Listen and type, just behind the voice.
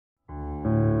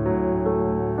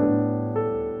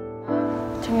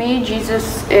To me,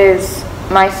 Jesus is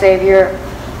my Savior,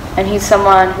 and He's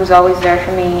someone who's always there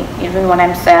for me, even when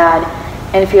I'm sad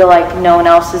and feel like no one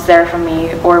else is there for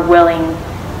me or willing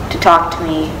to talk to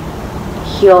me.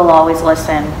 He'll always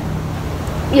listen.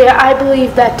 Yeah, I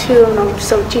believe that too.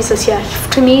 So Jesus, yeah,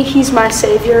 to me, He's my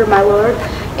Savior, my Lord,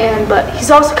 but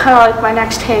He's also kind of like my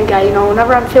next hand guy.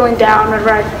 Whenever I'm feeling down, whenever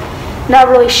I'm not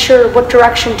really sure what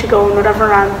direction to go, and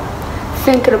whatever I'm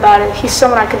thinking about it, He's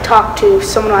someone I can talk to,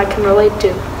 someone I can relate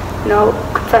to.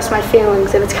 Confess my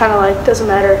feelings, and it's kind of like, doesn't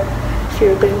matter if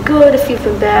you've been good, if you've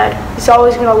been bad, He's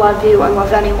always going to love you and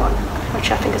love anyone,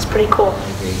 which I think is pretty cool.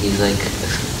 He's like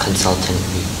a consultant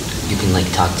you can like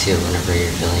talk to whenever you're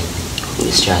feeling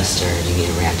distressed or you need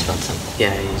to rant about something.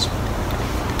 Yeah, he's...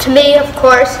 To me, of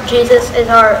course, Jesus is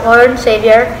our Lord and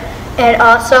Savior, and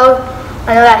also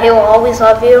I know that He will always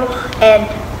love you and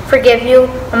forgive you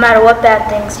no matter what bad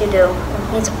things you do.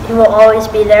 He will always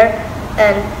be there,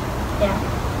 and yeah.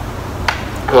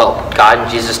 Well, God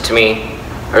and Jesus to me,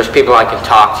 there's people I can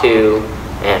talk to,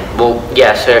 and well,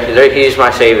 yes, He's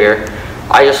my Savior.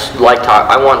 I just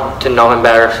I want to know Him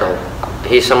better, so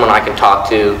He's someone I can talk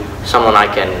to, someone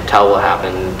I can tell what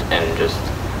happened, and just,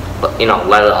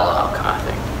 let it all out kind of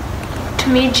thing. To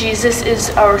me, Jesus is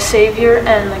our Savior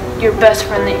and your best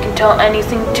friend that you can tell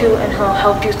anything to, and He'll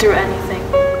help you through anything.